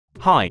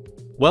Hi,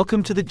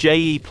 welcome to the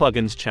JE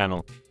Plugins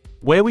channel,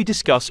 where we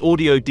discuss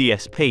audio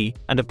DSP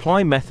and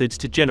apply methods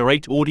to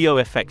generate audio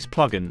effects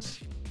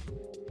plugins.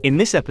 In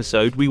this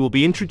episode we will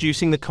be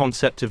introducing the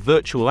concept of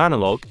virtual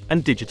analog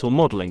and digital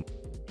modeling.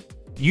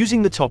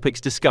 Using the topics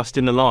discussed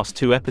in the last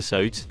two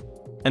episodes,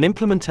 an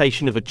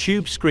implementation of a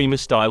tube screamer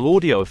style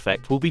audio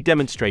effect will be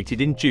demonstrated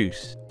in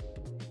JUCE.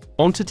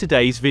 On to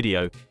today's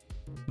video.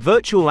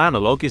 Virtual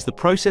analog is the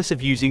process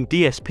of using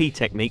DSP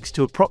techniques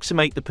to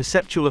approximate the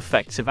perceptual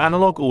effects of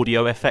analog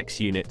audio FX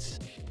units.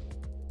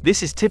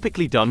 This is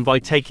typically done by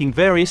taking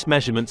various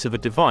measurements of a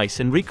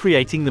device and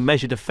recreating the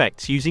measured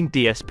effects using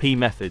DSP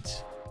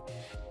methods.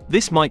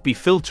 This might be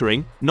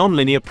filtering,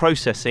 nonlinear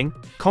processing,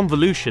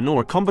 convolution,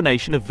 or a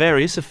combination of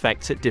various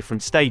effects at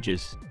different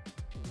stages.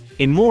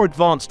 In more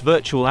advanced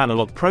virtual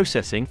analog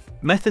processing,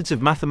 methods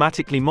of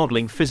mathematically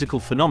modeling physical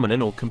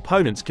phenomenon or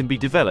components can be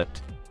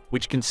developed,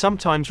 which can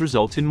sometimes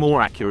result in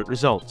more accurate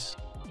results.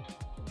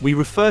 We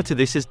refer to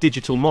this as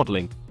digital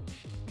modeling.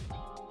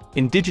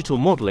 In digital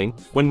modeling,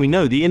 when we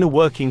know the inner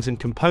workings and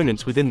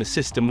components within the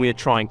system we are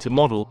trying to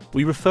model,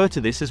 we refer to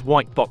this as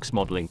white box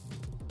modeling.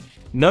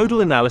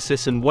 Nodal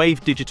analysis and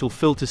wave digital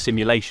filter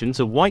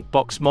simulations are white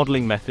box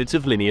modeling methods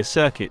of linear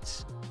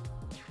circuits.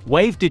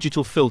 Wave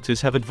digital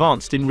filters have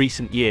advanced in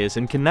recent years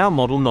and can now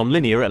model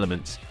nonlinear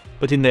elements,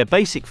 but in their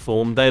basic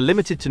form they are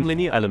limited to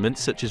linear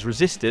elements such as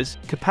resistors,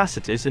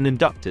 capacitors, and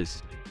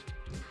inductors.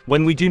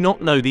 When we do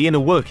not know the inner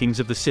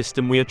workings of the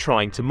system we are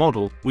trying to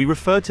model, we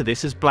refer to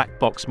this as black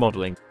box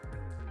modeling.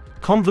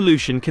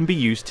 Convolution can be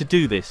used to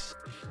do this.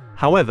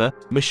 However,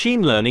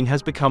 machine learning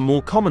has become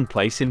more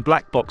commonplace in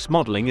black box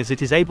modeling as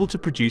it is able to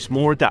produce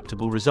more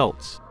adaptable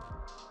results.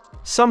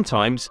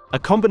 Sometimes, a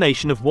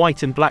combination of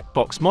white and black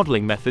box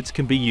modeling methods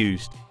can be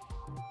used.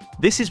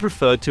 This is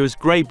referred to as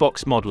gray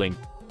box modeling.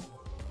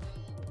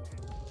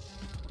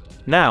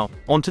 Now,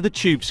 onto the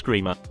tube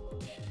screamer.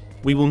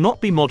 We will not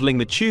be modeling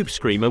the tube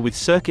screamer with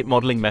circuit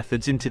modeling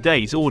methods in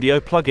today's audio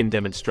plugin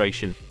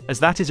demonstration, as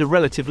that is a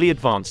relatively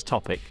advanced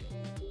topic.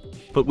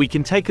 But we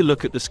can take a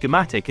look at the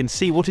schematic and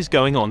see what is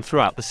going on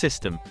throughout the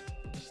system.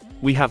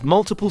 We have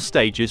multiple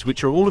stages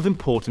which are all of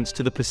importance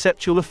to the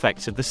perceptual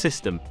effects of the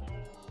system.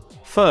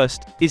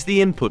 First is the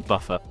input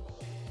buffer.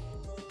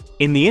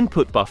 In the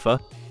input buffer,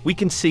 we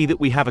can see that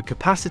we have a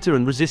capacitor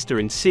and resistor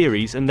in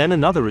series and then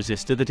another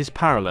resistor that is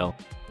parallel.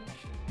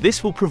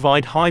 This will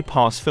provide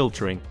high-pass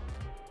filtering.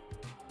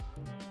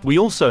 We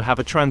also have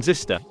a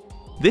transistor.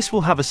 This will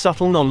have a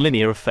subtle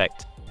nonlinear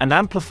effect, and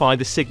amplify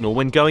the signal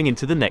when going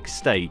into the next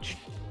stage.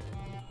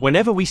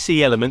 Whenever we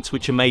see elements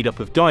which are made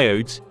up of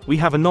diodes, we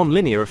have a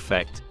nonlinear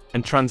effect,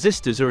 and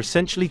transistors are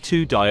essentially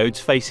two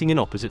diodes facing in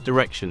opposite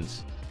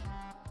directions.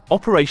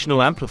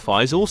 Operational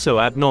amplifiers also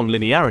add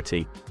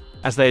nonlinearity,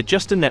 as they are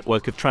just a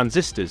network of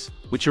transistors,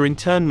 which are in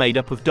turn made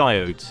up of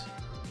diodes.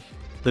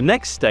 The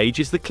next stage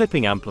is the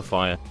clipping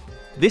amplifier.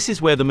 This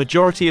is where the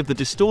majority of the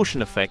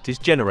distortion effect is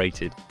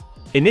generated.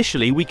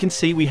 Initially we can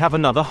see we have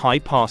another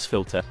high-pass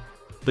filter.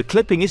 The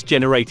clipping is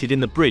generated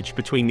in the bridge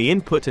between the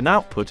input and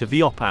output of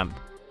the op-amp.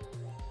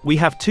 We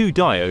have two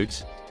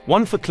diodes,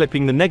 one for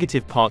clipping the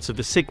negative parts of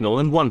the signal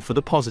and one for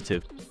the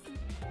positive.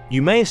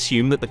 You may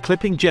assume that the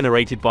clipping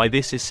generated by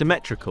this is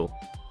symmetrical.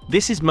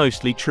 This is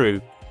mostly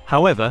true.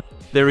 However,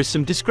 there is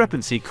some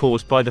discrepancy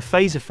caused by the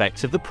phase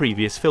effects of the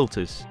previous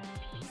filters.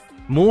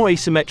 More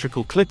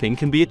asymmetrical clipping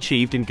can be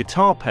achieved in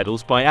guitar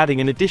pedals by adding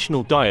an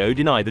additional diode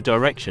in either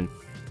direction.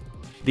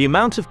 The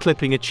amount of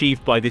clipping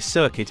achieved by this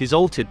circuit is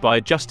altered by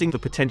adjusting the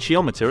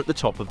potentiometer at the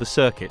top of the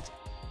circuit.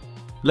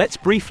 Let's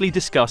briefly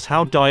discuss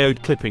how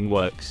diode clipping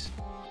works.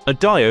 A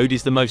diode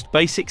is the most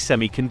basic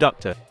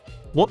semiconductor.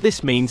 What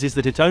this means is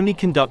that it only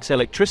conducts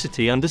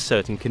electricity under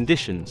certain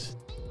conditions.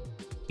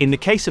 In the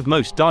case of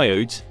most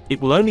diodes,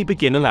 it will only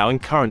begin allowing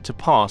current to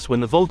pass when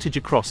the voltage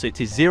across it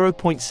is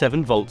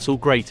 0.7 volts or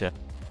greater.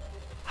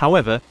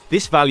 However,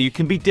 this value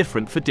can be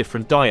different for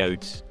different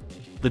diodes.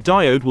 The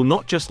diode will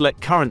not just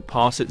let current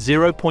pass at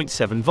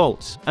 0.7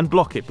 volts and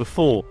block it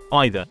before,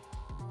 either.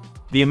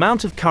 The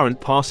amount of current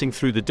passing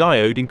through the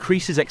diode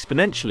increases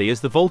exponentially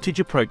as the voltage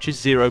approaches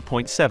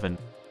 0.7.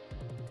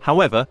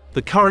 However,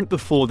 the current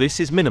before this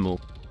is minimal.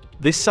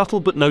 This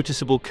subtle but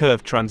noticeable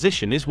curved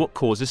transition is what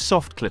causes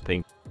soft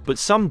clipping, but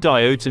some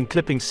diodes and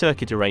clipping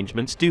circuit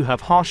arrangements do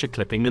have harsher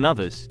clipping than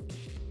others.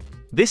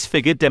 This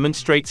figure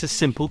demonstrates a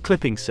simple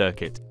clipping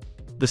circuit.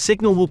 The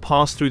signal will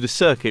pass through the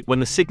circuit when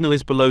the signal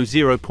is below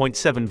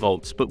 0.7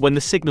 volts, but when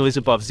the signal is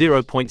above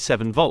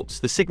 0.7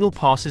 volts, the signal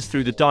passes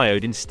through the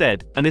diode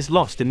instead and is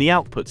lost in the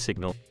output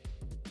signal.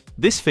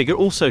 This figure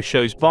also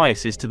shows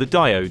biases to the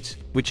diodes,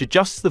 which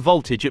adjusts the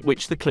voltage at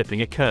which the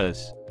clipping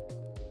occurs.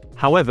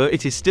 However,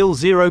 it is still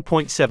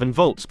 0.7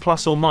 volts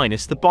plus or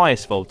minus the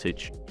bias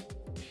voltage.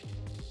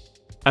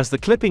 As the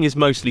clipping is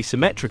mostly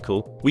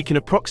symmetrical, we can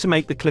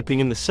approximate the clipping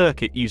in the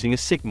circuit using a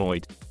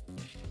sigmoid.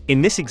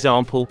 In this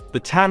example,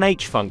 the tan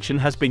H function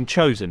has been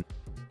chosen.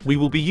 We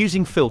will be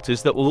using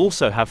filters that will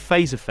also have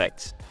phase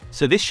effects,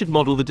 so this should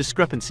model the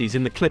discrepancies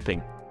in the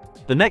clipping.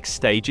 The next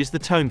stage is the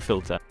tone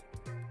filter.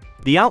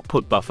 The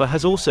output buffer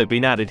has also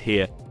been added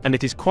here, and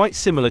it is quite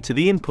similar to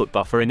the input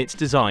buffer in its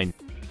design.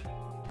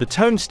 The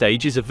tone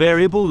stage is a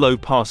variable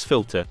low-pass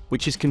filter,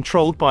 which is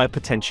controlled by a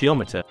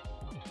potentiometer.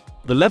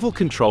 The level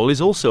control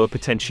is also a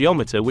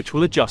potentiometer which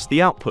will adjust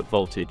the output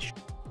voltage.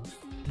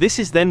 This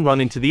is then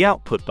run into the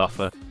output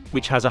buffer,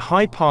 which has a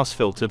high-pass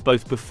filter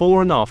both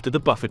before and after the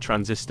buffer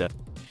transistor.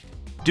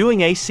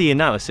 Doing AC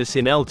analysis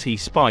in LT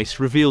Spice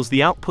reveals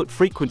the output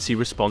frequency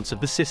response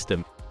of the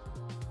system.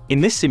 In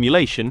this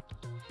simulation,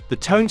 the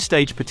tone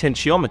stage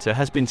potentiometer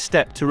has been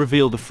stepped to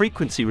reveal the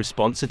frequency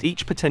response at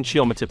each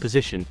potentiometer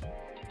position.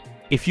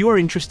 If you are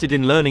interested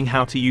in learning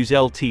how to use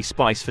LT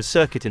Spice for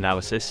circuit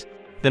analysis,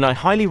 then I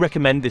highly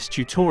recommend this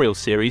tutorial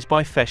series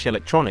by Fesh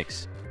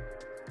Electronics.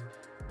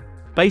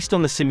 Based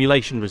on the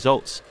simulation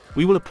results,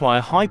 we will apply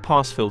a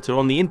high-pass filter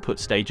on the input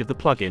stage of the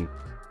plugin.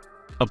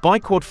 A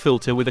biquad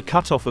filter with a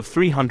cutoff of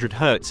 300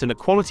 Hz and a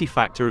quality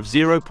factor of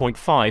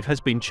 0.5 has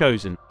been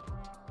chosen.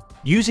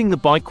 Using the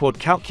biquad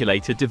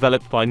calculator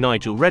developed by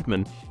Nigel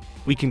Redman,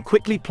 we can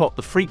quickly plot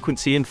the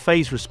frequency and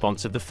phase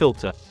response of the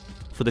filter.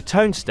 For the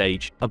tone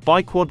stage, a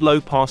biquad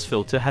low-pass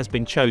filter has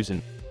been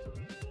chosen.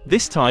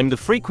 This time the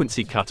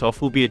frequency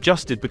cutoff will be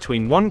adjusted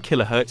between 1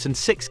 kHz and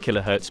 6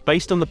 kHz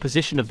based on the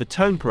position of the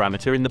tone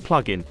parameter in the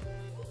plugin.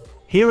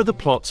 Here are the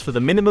plots for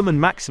the minimum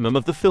and maximum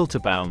of the filter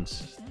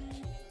bounds.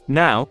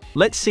 Now,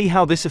 let's see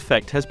how this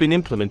effect has been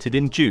implemented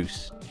in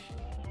JUCE.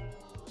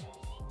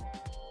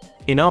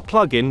 In our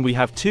plugin we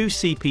have 2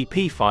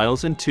 CPP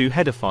files and 2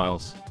 header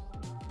files.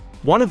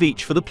 One of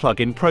each for the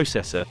plugin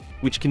processor,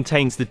 which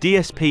contains the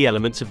DSP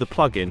elements of the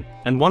plugin,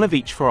 and one of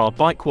each for our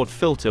biquad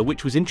filter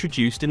which was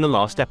introduced in the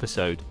last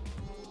episode.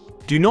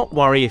 Do not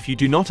worry if you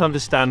do not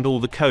understand all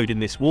the code in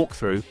this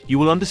walkthrough, you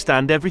will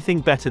understand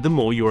everything better the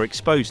more you are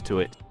exposed to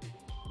it.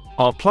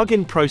 Our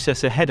plugin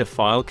processor header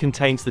file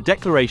contains the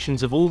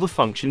declarations of all the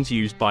functions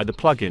used by the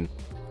plugin.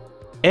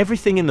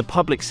 Everything in the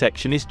public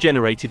section is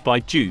generated by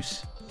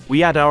JUCE.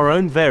 We add our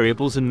own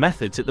variables and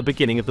methods at the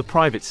beginning of the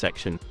private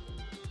section.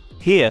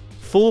 Here,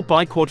 4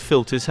 biquad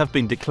filters have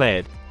been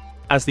declared.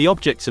 As the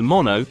objects are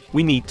mono,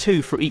 we need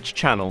 2 for each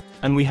channel,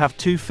 and we have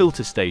 2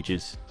 filter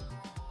stages.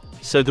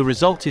 So the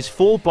result is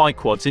 4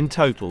 biquads in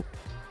total.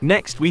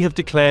 Next we have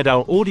declared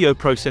our audio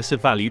processor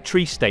value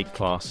tree state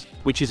class,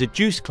 which is a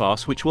JUCE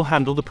class which will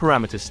handle the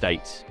parameter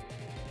states.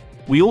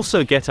 We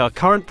also get our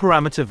current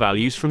parameter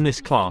values from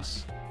this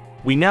class.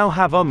 We now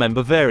have our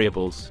member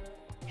variables.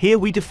 Here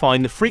we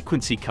define the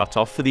frequency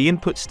cutoff for the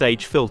input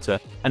stage filter,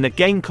 and a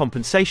gain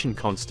compensation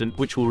constant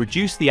which will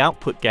reduce the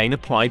output gain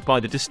applied by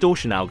the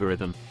distortion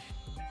algorithm.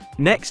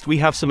 Next we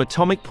have some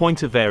atomic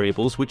pointer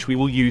variables which we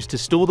will use to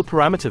store the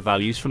parameter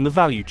values from the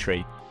value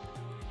tree.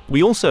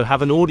 We also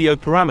have an audio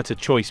parameter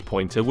choice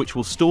pointer which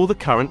will store the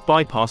current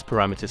bypass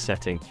parameter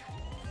setting.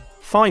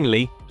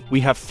 Finally, we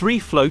have 3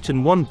 float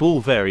and 1 bool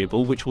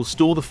variable which will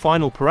store the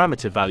final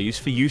parameter values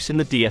for use in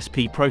the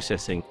DSP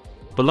processing.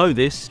 Below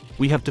this,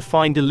 we have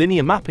defined a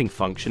linear mapping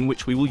function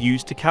which we will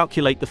use to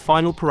calculate the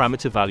final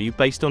parameter value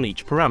based on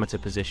each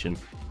parameter position.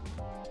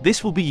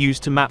 This will be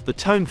used to map the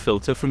tone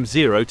filter from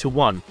 0 to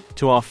 1,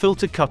 to our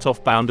filter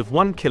cutoff bound of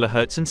 1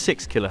 kHz and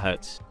 6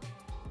 kHz.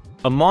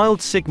 A mild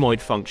sigmoid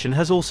function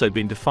has also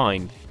been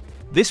defined.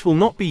 This will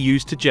not be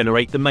used to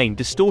generate the main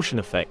distortion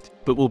effect,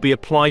 but will be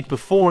applied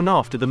before and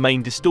after the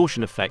main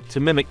distortion effect to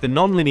mimic the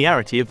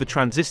nonlinearity of the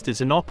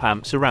transistors and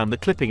op-amps around the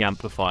clipping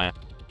amplifier.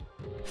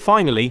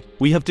 Finally,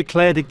 we have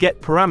declared a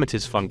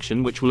getParameters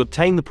function which will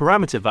obtain the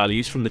parameter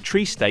values from the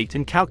tree state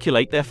and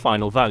calculate their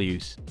final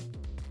values.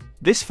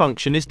 This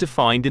function is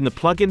defined in the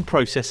plugin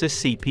processor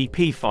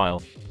CPP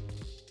file.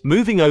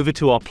 Moving over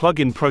to our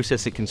plugin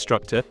processor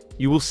constructor,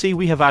 you will see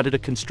we have added a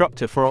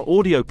constructor for our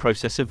audio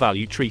processor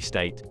value tree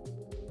state.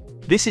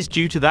 This is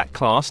due to that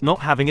class not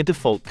having a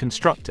default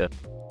constructor.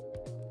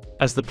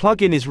 As the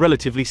plugin is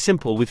relatively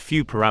simple with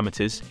few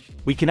parameters,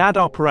 we can add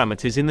our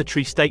parameters in the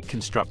tree state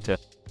constructor,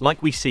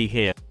 like we see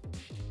here.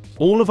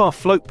 All of our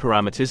float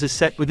parameters are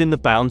set within the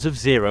bounds of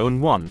 0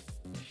 and 1.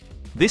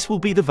 This will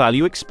be the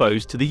value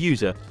exposed to the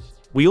user.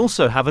 We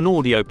also have an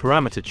audio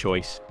parameter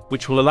choice,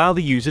 which will allow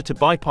the user to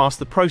bypass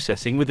the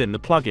processing within the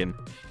plugin.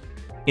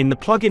 In the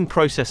plugin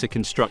processor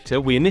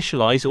constructor we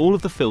initialize all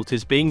of the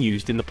filters being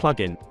used in the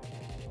plugin.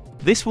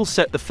 This will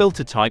set the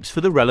filter types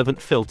for the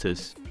relevant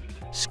filters.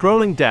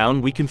 Scrolling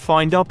down we can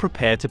find our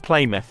prepare to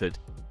play method.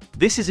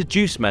 This is a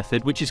JUCE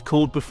method which is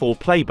called before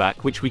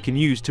playback which we can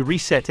use to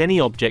reset any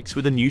objects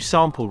with a new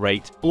sample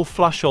rate, or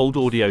flush old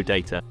audio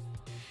data.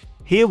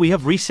 Here we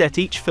have reset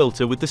each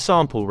filter with the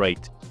sample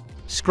rate.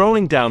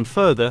 Scrolling down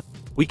further,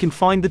 we can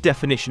find the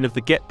definition of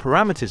the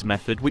getParameters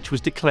method which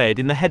was declared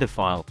in the header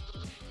file.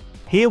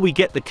 Here we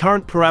get the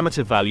current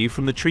parameter value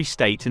from the tree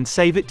state and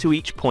save it to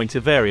each pointer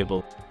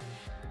variable.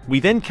 We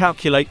then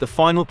calculate the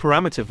final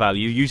parameter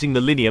value using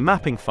the linear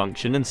mapping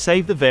function and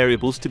save the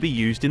variables to be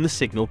used in the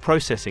signal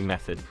processing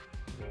method.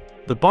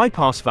 The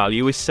bypass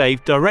value is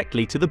saved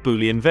directly to the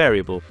Boolean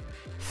variable.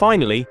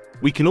 Finally,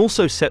 we can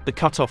also set the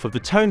cutoff of the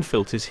tone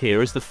filters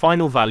here as the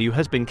final value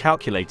has been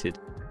calculated.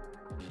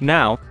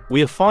 Now,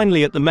 we are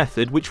finally at the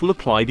method which will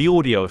apply the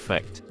audio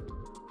effect.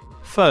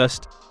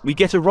 First, we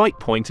get a right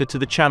pointer to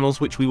the channels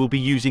which we will be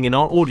using in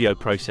our audio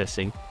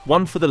processing,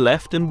 one for the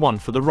left and one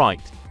for the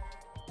right.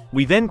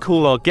 We then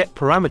call our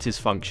getParameters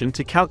function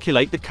to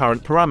calculate the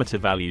current parameter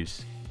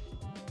values.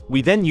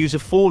 We then use a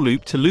for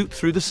loop to loop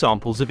through the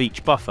samples of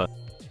each buffer.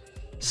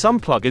 Some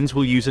plugins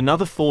will use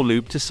another for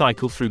loop to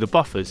cycle through the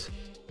buffers.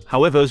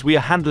 However, as we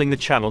are handling the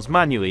channels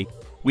manually,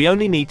 we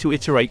only need to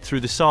iterate through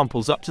the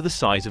samples up to the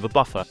size of a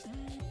buffer.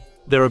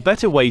 There are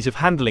better ways of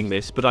handling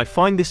this, but I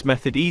find this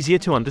method easier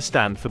to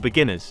understand for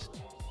beginners.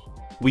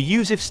 We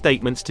use if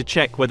statements to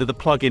check whether the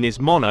plugin is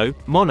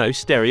mono,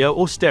 stereo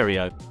or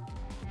stereo.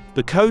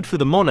 The code for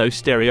the mono,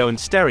 stereo and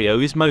stereo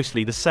is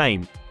mostly the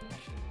same.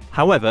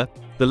 However,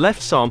 the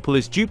left sample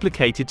is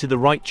duplicated to the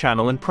right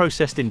channel and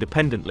processed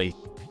independently.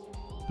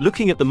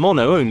 Looking at the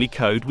mono-only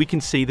code, we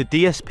can see the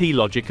DSP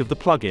logic of the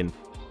plugin.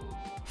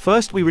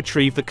 First we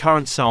retrieve the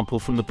current sample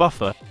from the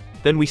buffer,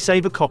 then we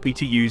save a copy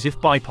to use if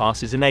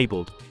bypass is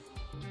enabled.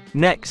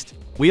 Next,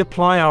 we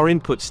apply our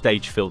input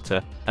stage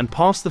filter, and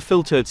pass the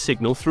filtered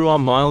signal through our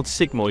mild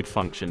sigmoid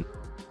function.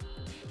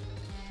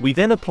 We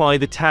then apply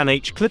the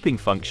tan-H clipping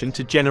function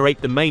to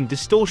generate the main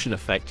distortion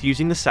effect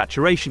using the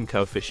saturation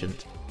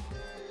coefficient.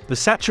 The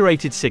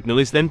saturated signal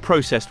is then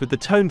processed with the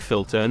tone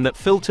filter, and that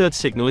filtered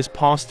signal is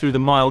passed through the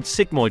mild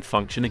sigmoid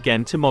function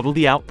again to model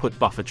the output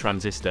buffer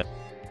transistor.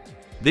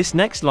 This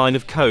next line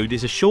of code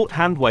is a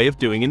shorthand way of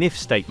doing an if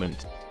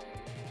statement.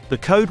 The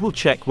code will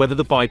check whether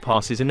the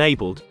bypass is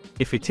enabled.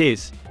 If it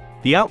is,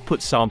 the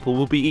output sample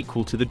will be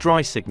equal to the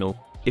dry signal.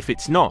 If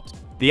it's not,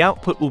 the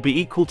output will be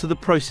equal to the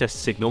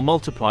processed signal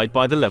multiplied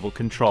by the level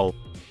control.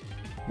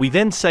 We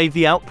then save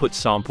the output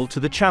sample to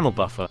the channel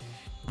buffer.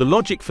 The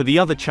logic for the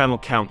other channel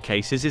count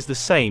cases is the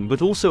same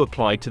but also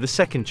applied to the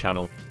second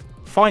channel.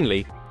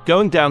 Finally,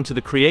 going down to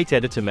the create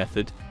editor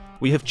method,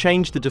 we have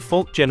changed the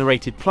default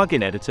generated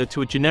plugin editor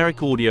to a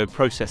generic audio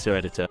processor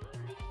editor.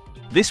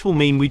 This will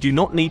mean we do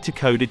not need to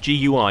code a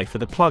GUI for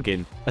the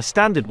plugin. A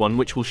standard one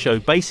which will show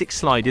basic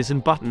sliders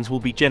and buttons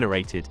will be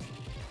generated.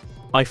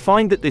 I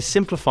find that this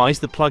simplifies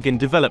the plugin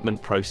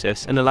development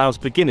process and allows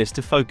beginners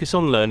to focus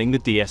on learning the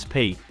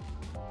DSP.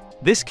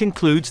 This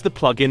concludes the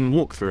plugin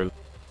walkthrough.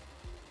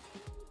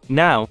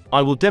 Now,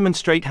 I will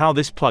demonstrate how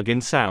this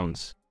plugin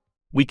sounds.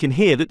 We can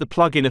hear that the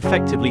plugin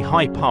effectively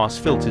high-pass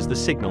filters the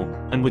signal,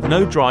 and with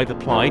no drive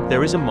applied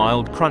there is a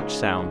mild crunch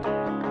sound.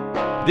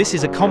 This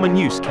is a common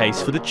use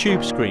case for the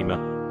tube screamer.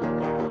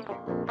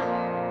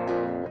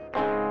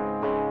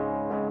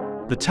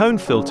 The tone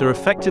filter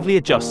effectively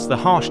adjusts the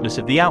harshness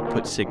of the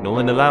output signal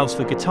and allows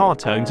for guitar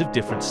tones of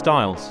different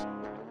styles.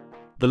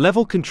 The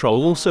level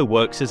control also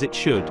works as it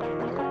should.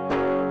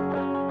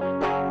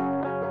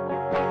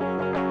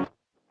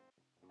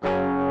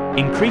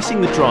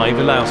 Increasing the drive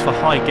allows for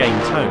high gain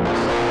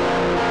tones.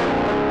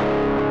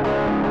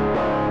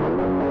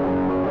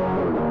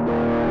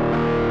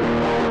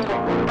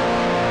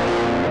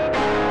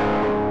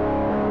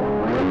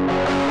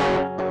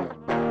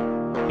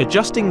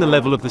 Adjusting the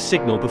level of the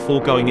signal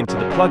before going into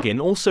the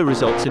plugin also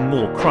results in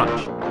more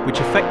crunch,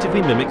 which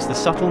effectively mimics the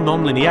subtle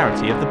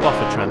non-linearity of the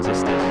buffer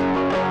transistors.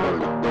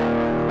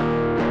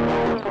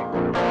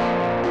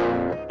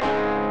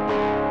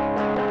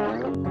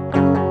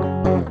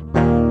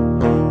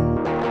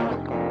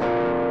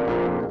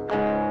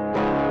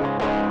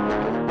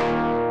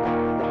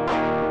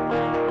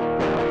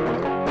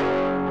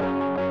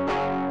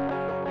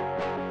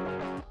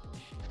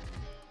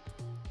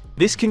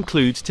 This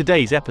concludes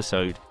today's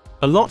episode.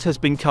 A lot has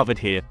been covered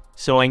here,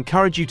 so I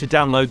encourage you to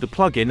download the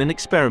plugin and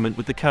experiment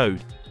with the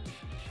code.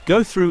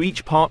 Go through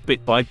each part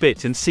bit by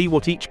bit and see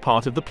what each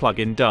part of the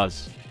plugin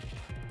does.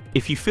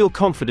 If you feel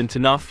confident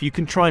enough, you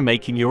can try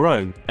making your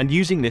own, and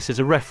using this as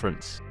a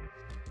reference.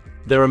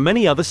 There are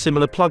many other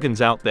similar plugins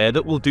out there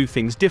that will do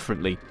things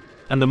differently,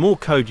 and the more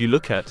code you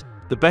look at,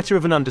 the better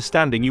of an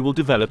understanding you will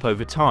develop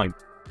over time.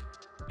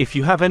 If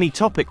you have any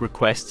topic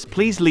requests,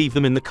 please leave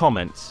them in the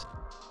comments.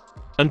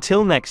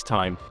 Until next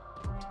time.